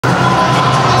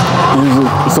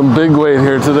Some big weight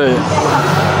here today.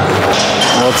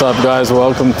 What's up, guys?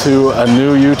 Welcome to a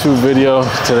new YouTube video.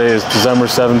 Today is December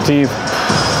 17th.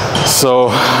 So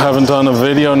I haven't done a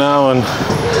video now in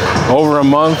over a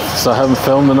month. So I haven't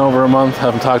filmed in over a month.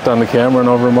 Haven't talked on the camera in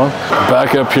over a month.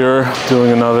 Back up here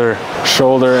doing another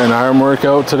shoulder and arm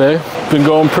workout today. Been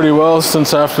going pretty well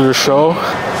since after the show.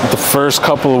 The first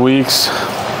couple of weeks,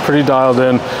 pretty dialed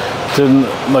in.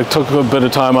 Took a bit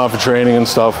of time off of training and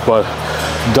stuff, but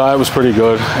diet was pretty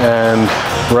good. And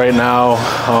right now,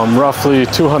 roughly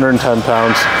 210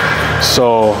 pounds.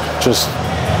 So just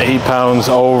 8 pounds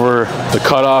over the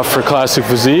cutoff for classic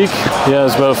physique. Yeah,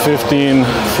 it's about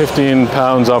 15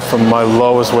 pounds up from my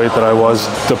lowest weight that I was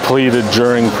depleted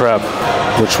during prep,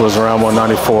 which was around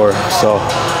 194. So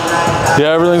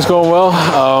yeah, everything's going well.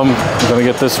 I'm gonna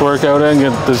get this workout in,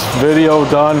 get this video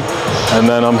done, and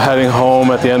then I'm heading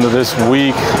home at the end of this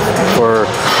week for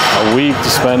a week to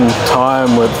spend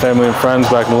time with family and friends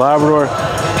back in Labrador.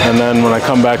 And then when I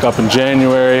come back up in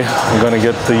January, I'm gonna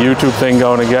get the YouTube thing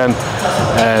going again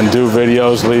and do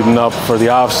videos leading up for the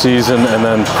off season, and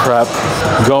then prep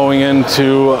going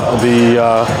into the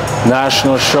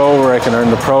national show where I can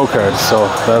earn the pro card. So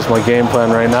that's my game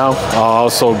plan right now. I'll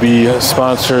also be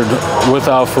sponsored with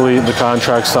Alphalete, the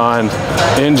contract signed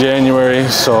in January,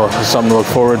 so it's something to look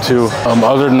forward to.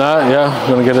 Other than that, yeah, I'm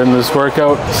gonna get into this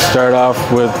workout. Start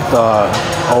off with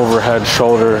overhead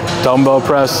shoulder dumbbell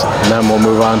press, and then we'll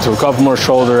move on to a couple more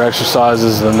shoulder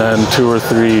exercises, and then 2 or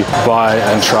 3 bi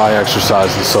and tri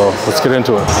exercises. So let's get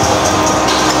into it.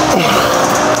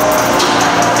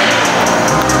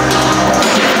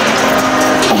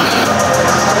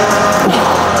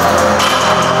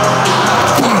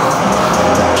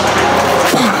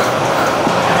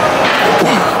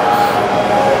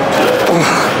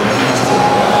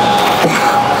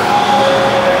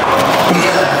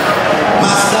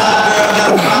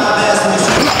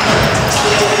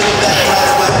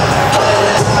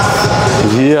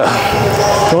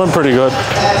 Yeah, doing pretty good.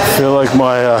 I feel like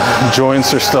my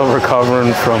joints are still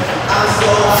recovering from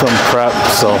prep,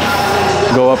 so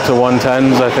go up to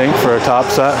 110s I think for a top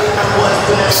set.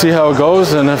 See how it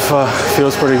goes, and if it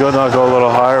feels pretty good, I'll go a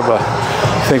little higher, but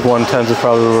I think 110s is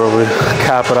probably where we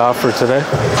cap it off for today.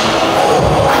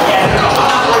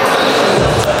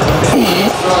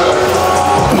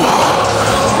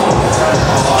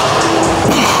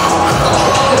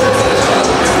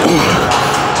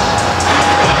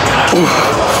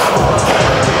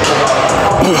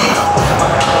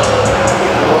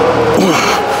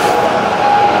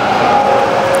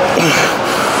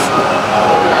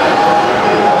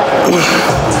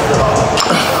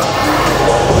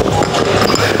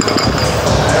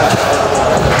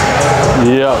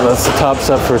 Yeah, that's the top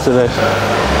set for today.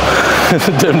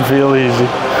 It didn't feel easy.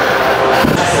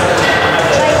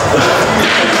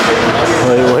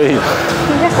 Wait.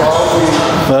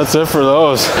 That's it for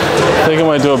those. I think I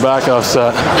might do a back off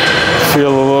set. Feel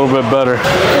a little bit better.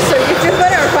 So you feel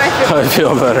better or I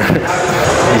feel better?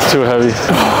 It's too heavy.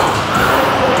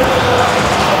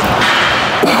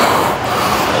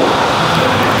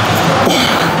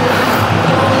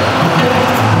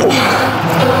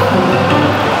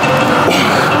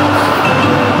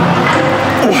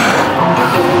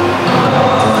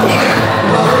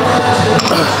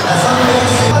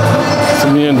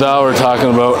 Me and Dal were talking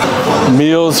about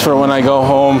meals for when I go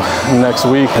home next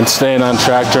week and staying on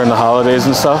track during the holidays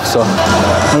and stuff. So,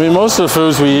 I mean, most of the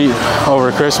foods we eat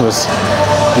over Christmas,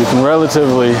 you can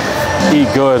relatively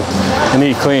eat good and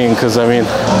eat clean, because I mean,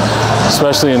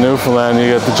 especially in Newfoundland, you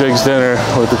get the Jigs dinner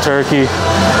with the turkey,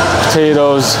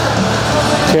 potatoes,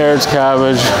 carrots,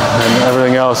 cabbage, and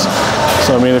everything else.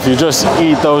 So, I mean, if you just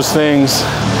eat those things,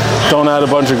 don't add a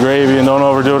bunch of gravy and don't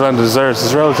overdo it on desserts,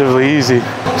 it's relatively easy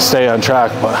to stay on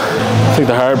track. But I think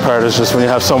the hard part is just when you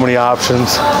have so many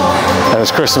options and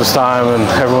it's Christmas time and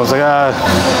everyone's like,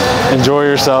 enjoy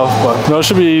yourself. But no, it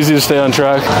should be easy to stay on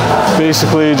track.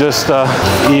 Basically just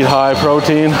eat high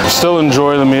protein, still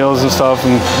enjoy the meals and stuff,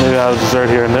 and maybe have a dessert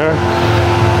here and there.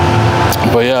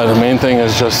 But yeah, the main thing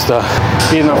is just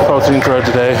eat enough protein throughout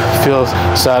the day, feel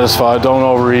satisfied, don't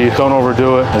overeat, don't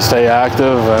overdo it, and stay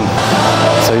active, and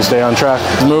that's how you stay on track.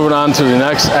 Moving on to the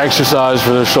next exercise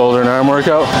for the shoulder and arm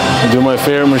workout. I do my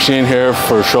favorite machine here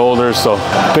for shoulders. So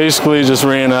basically just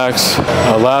reenacts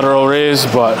a lateral raise,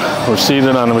 but we're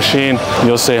seated on a machine.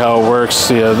 You'll see how it works.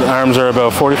 The arms are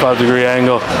about 45-degree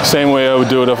angle. Same way I would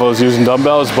do it if I was using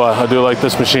dumbbells, but I do like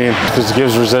this machine because it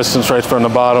gives resistance right from the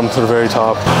bottom to the very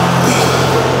top.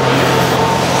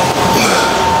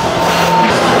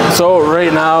 So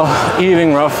right now,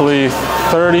 eating roughly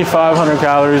 3,500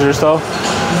 calories or so.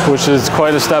 which is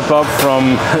quite a step up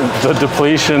from the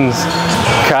depletions.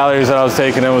 Calories that I was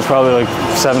taking in was probably like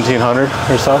 1,700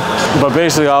 or so. But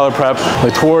basically all the prep,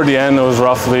 like toward the end, it was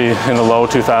roughly in the low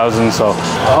 2000s, so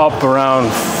up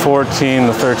around 14 to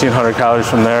 1,300 calories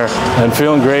from there, and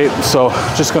feeling great. So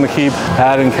just gonna keep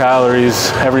adding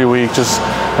calories every week, just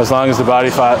as long as the body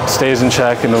fat stays in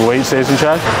check and the weight stays in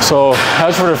check. So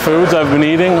as for the foods I've been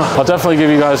eating, I'll definitely give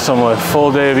you guys some like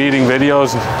full day of eating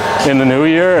videos in the new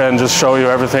year and just show you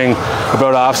everything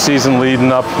about off season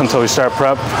leading up until we start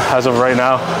prep. As of right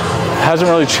now, hasn't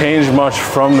really changed much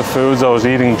from the foods I was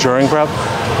eating during prep,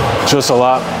 just a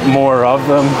lot more of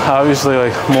them. Obviously,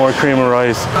 like more cream of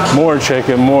rice, more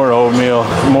chicken, more oatmeal,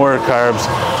 more carbs,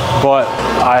 but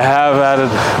I have added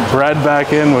bread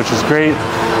back in, which is great.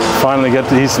 Finally get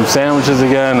to eat some sandwiches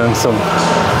again and some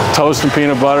toast and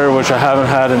peanut butter, which I haven't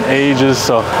had in ages,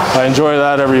 so I enjoy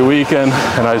that every weekend.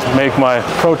 And I make my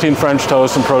protein French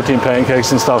toast and protein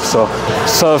pancakes and stuff, so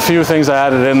a few things I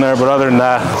added in there, but other than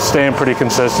that, staying pretty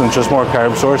consistent, just more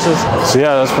carb sources. So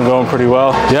yeah, that's been going pretty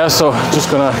well. Yeah, so just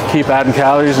gonna keep adding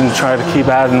calories and try to keep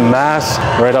adding mass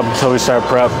right up until we start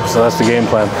prep, so that's the game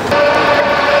plan.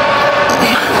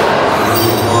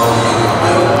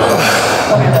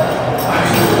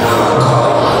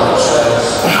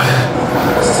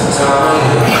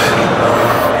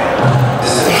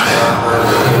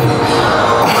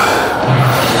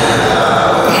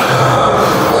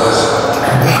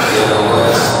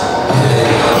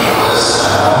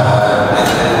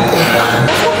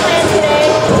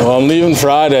 I'm leaving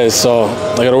Friday, so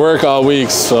I gotta work all week,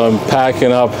 so I'm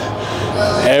packing up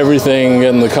everything,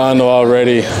 getting the condo all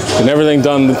ready, and everything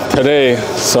done today,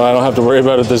 so I don't have to worry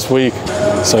about it this week,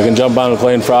 so I can jump on the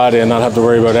plane Friday and not have to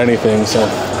worry about anything. So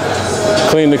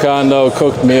clean the condo,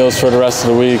 cooked meals for the rest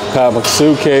of the week, pack a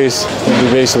suitcase, that'll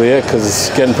be basically it, because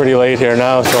it's getting pretty late here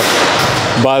now, so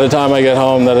by the time I get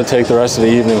home, that'll take the rest of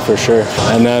the evening for sure.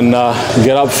 And then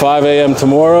get up 5 a.m.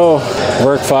 tomorrow,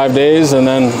 work 5 days, and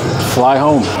then fly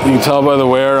home. You can tell by the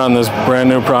wear on this brand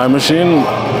new Prime machine,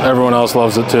 everyone else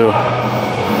loves it too.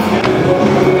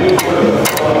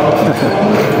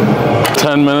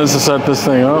 10 minutes to set this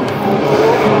thing up.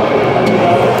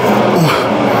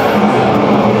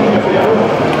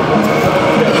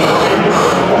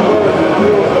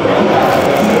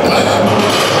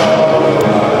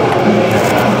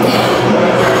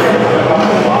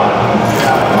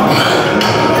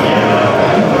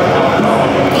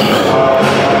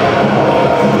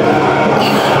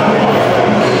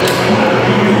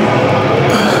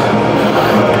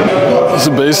 So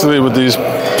basically with these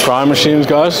Prime machines,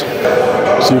 guys,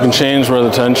 so you can change where the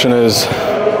tension is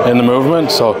in the movement.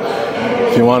 So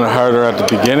if you want it harder at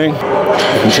the beginning,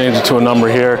 you can change it to a number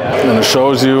here, and it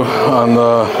shows you on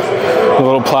the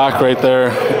little plaque right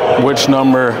there which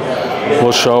number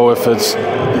will show if it's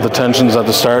the tensions at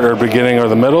the start or beginning or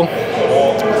the middle.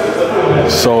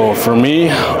 So for me,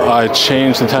 I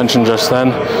changed the tension just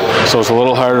then, so it's a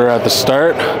little harder at the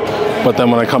start, but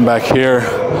then when I come back here,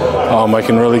 I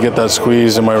can really get that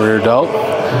squeeze in my rear delt,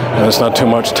 and it's not too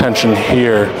much tension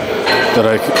here that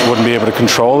I wouldn't be able to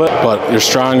control it, but you're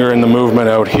stronger in the movement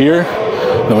out here.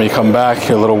 Then when you come back,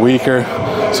 you're a little weaker,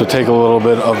 so take a little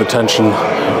bit of the tension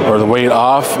or the weight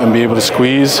off and be able to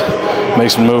squeeze.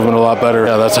 Makes the movement a lot better.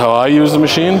 Yeah, that's how I use the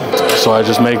machine. So I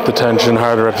just make the tension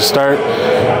harder at the start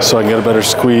so I can get a better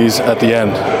squeeze at the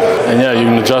end. And yeah, you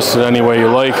can adjust it any way you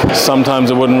like. Sometimes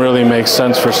it wouldn't really make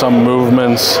sense for some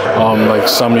movements. Like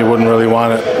some you wouldn't really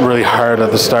want it really hard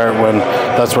at the start when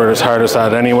that's where it's hardest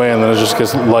at anyway, and then it just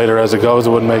gets lighter as it goes. It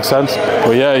wouldn't make sense.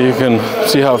 But yeah, you can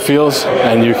see how it feels,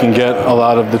 and you can get a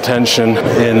lot of the tension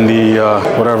in the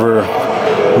whatever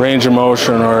range of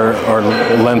motion or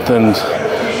lengthened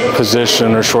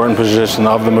position or shortened position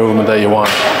of the movement that you want.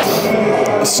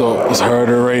 So it's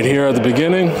harder right here at the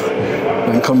beginning,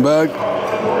 and come back.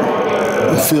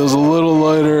 It feels a little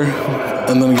lighter,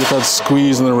 and then get that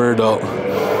squeeze in the rear delt.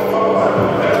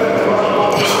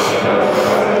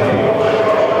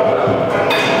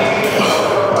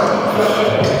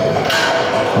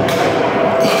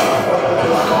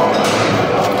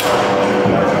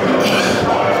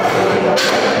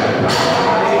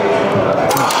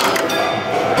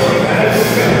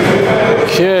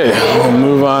 Okay, we'll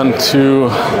move on to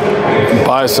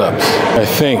biceps. I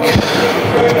think,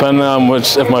 depending on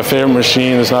if my favorite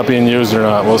machine is not being used or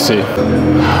not, we'll see.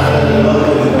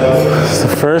 It's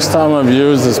the first time I've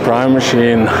used this Prime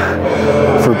machine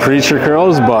for preacher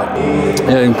curls, but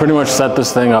yeah, you can pretty much set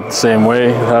this thing up the same way.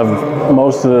 You have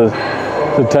most of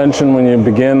the tension when you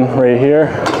begin right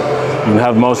here, You can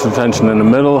have most of the tension in the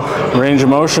middle range of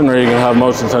motion, or you can have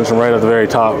most of the tension right at the very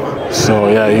top. So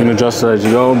yeah, you can adjust it as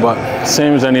you go, but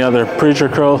same as any other preacher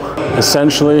curl,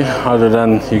 essentially, other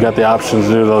than you got the option to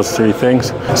do those three things.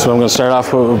 So I'm gonna start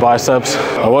off with biceps.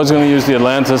 I was gonna use the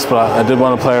Atlantis, but I did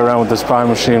want to play around with this Prime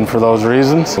machine for those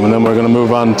reasons. And then we're gonna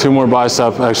move on to 2 more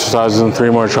bicep exercises and 3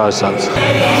 more triceps.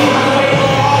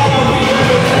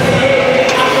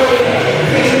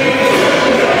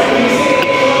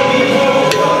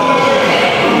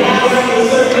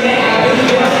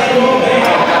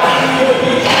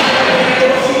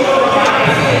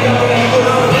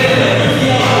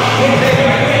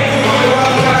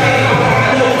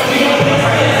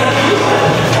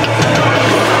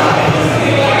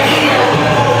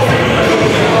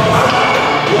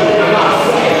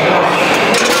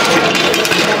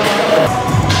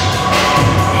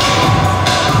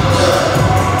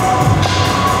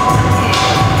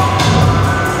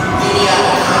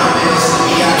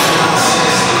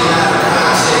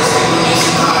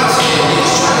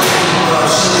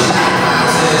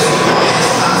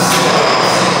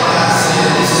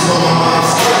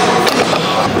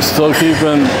 Still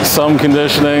keeping some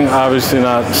conditioning, obviously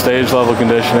not stage level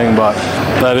conditioning, but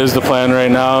that is the plan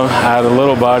right now. Add a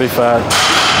little body fat,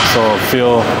 so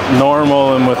feel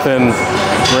normal and within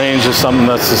range of something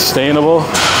that's sustainable.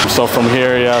 So from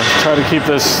here, yeah, try to keep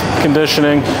this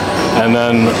conditioning and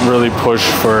then really push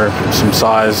for some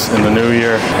size in the new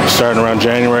year, starting around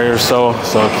January or so.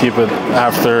 So keep it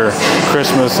after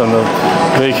Christmas and the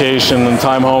vacation and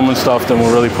time home and stuff, then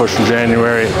we'll really push in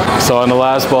January. So on the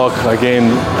last bulk, I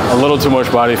gained a little too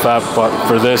much body fat, but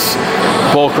for this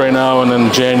bulk right now and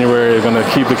then January, you're gonna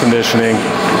keep the conditioning,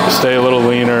 stay a little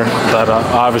leaner. That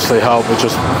obviously help with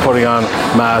just putting on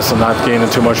mass and not gaining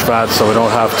too much fat, so we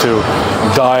don't have to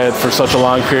diet for such a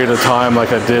long period of time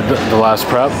like I did the last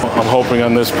prep. I'm hoping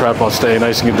on this prep I'll stay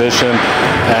nice in condition,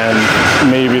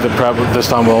 and maybe the prep this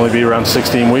time will only be around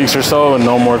 16 weeks or so and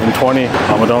no more than 20.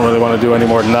 I don't really want to do any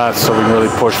more than that, so we can really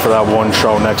push for that one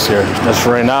show next year. As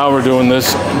for right now, we're doing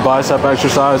this bicep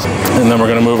exercise, and then we're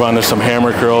going to move on to some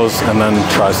hammer curls and then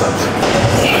triceps.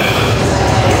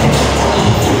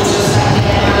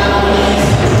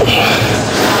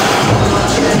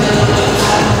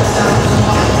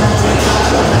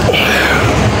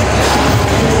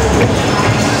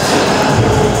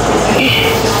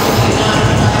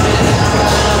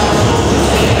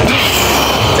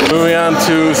 Moving on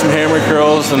to some hammer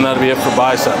curls, and that'll be it for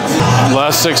biceps.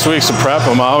 Last 6 weeks of prep,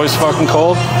 I'm always fucking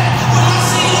cold.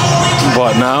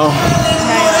 But now,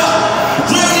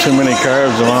 too many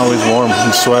carbs, I'm always warm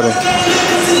and sweating.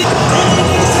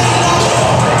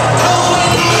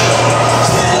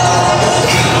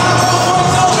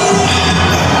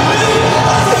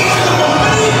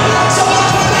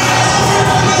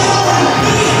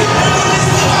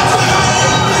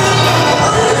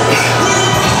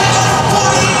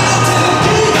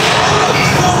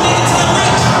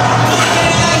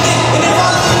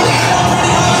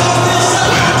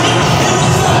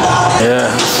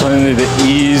 I need to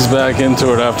ease back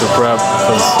into it after prep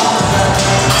because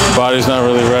the body's not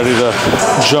really ready to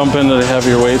jump into the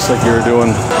heavier weights like you were doing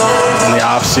in the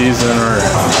off season or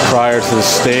prior to the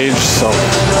stage. So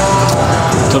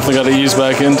definitely got to ease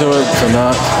back into it to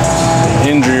not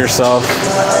injure yourself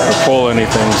or pull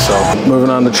anything. So moving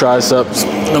on to triceps,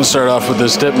 I'm going to start off with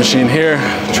this dip machine here.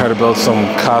 Try to build some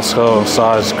Costco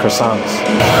size croissants.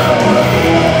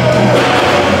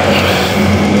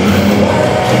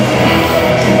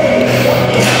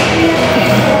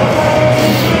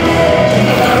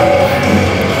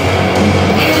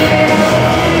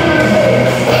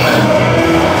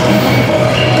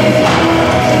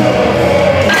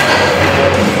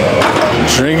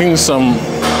 Drinking some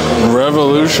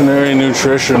Revolutionary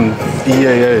Nutrition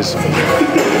EAAs.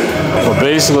 Well,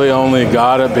 basically I only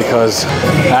got it because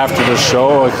after the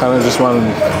show I kind of just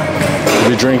wanted to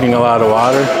be drinking a lot of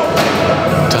water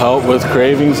to help with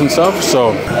cravings and stuff. So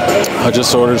I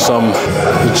just ordered some of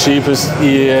the cheapest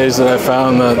EAAs that I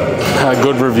found that had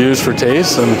good reviews for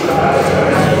taste, and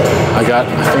I got,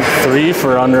 I think, 3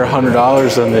 for under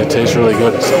 $100, and they taste really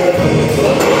good. So.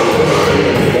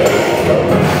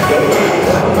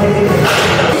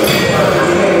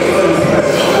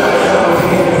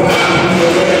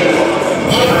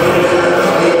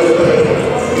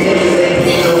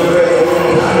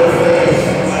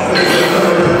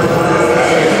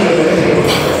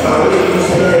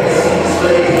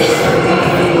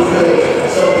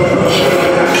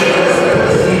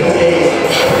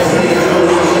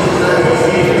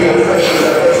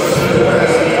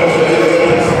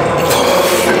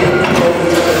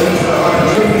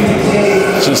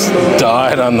 just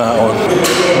died on that one.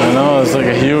 I know, it's like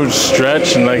a huge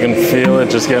stretch and I can feel it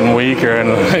just getting weaker and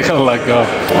I gotta let go.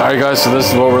 All right guys, so this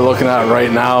is what we're looking at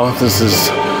right now. This is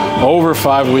over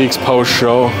 5 weeks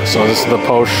post-show. So this is the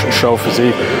post-show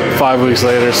physique 5 weeks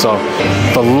later. So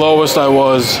the lowest I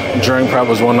was during prep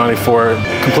was 194,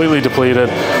 completely depleted.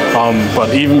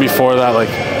 But even before that, like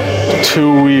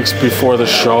 2 weeks before the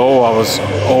show, I was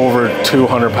over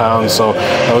 200 pounds. So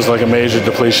that was like a major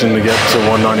depletion to get to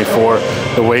 194.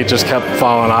 The weight just kept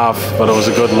falling off, but it was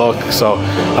a good look. So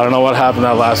I don't know what happened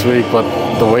that last week, but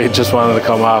the weight just wanted to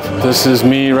come off. This is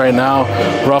me right now,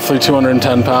 roughly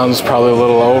 210 pounds, probably a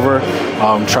little over.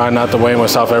 Trying not to weigh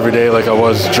myself every day like I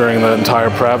was during the entire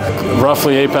prep.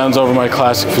 Roughly 8 pounds over my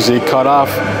classic physique cutoff,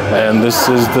 and this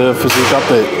is the physique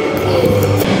update.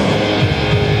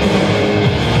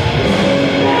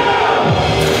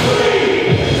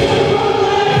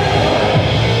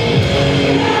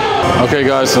 Okay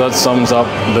guys, so that sums up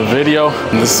the video.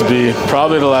 And this will be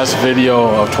probably the last video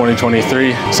of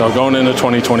 2023. So going into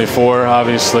 2024,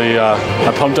 obviously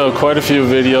I pumped out quite a few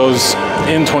videos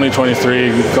in 2023,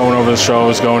 going over the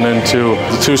shows, going into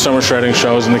the 2 summer shredding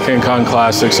shows and the King Kong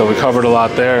Classic. So we covered a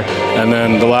lot there. And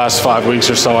then the last 5 weeks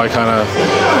or so, I kind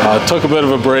of took a bit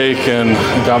of a break and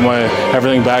got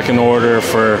everything back in order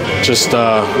for just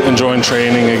enjoying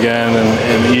training again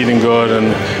and eating good and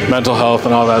mental health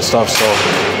and all that stuff. So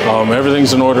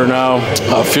everything's in order now,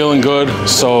 feeling good.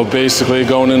 So basically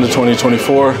going into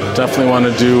 2024, definitely want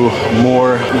to do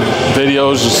more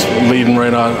videos, just leading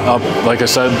right on up, like I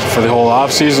said, for the whole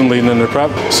off season, leading into prep.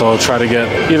 So I'll try to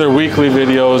get either weekly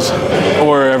videos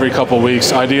or every couple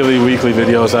weeks, ideally weekly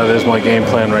videos. That is my game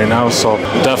plan right now. So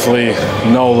definitely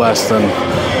no less than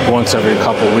once every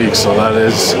couple weeks. So that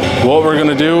is what we're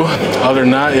gonna do. Other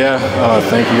than that,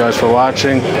 thank you guys for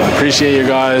watching. I appreciate you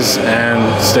guys,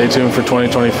 and stay tuned for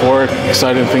 2024.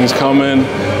 Exciting things coming,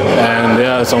 and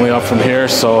yeah, it's only up from here,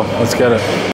 so let's get it.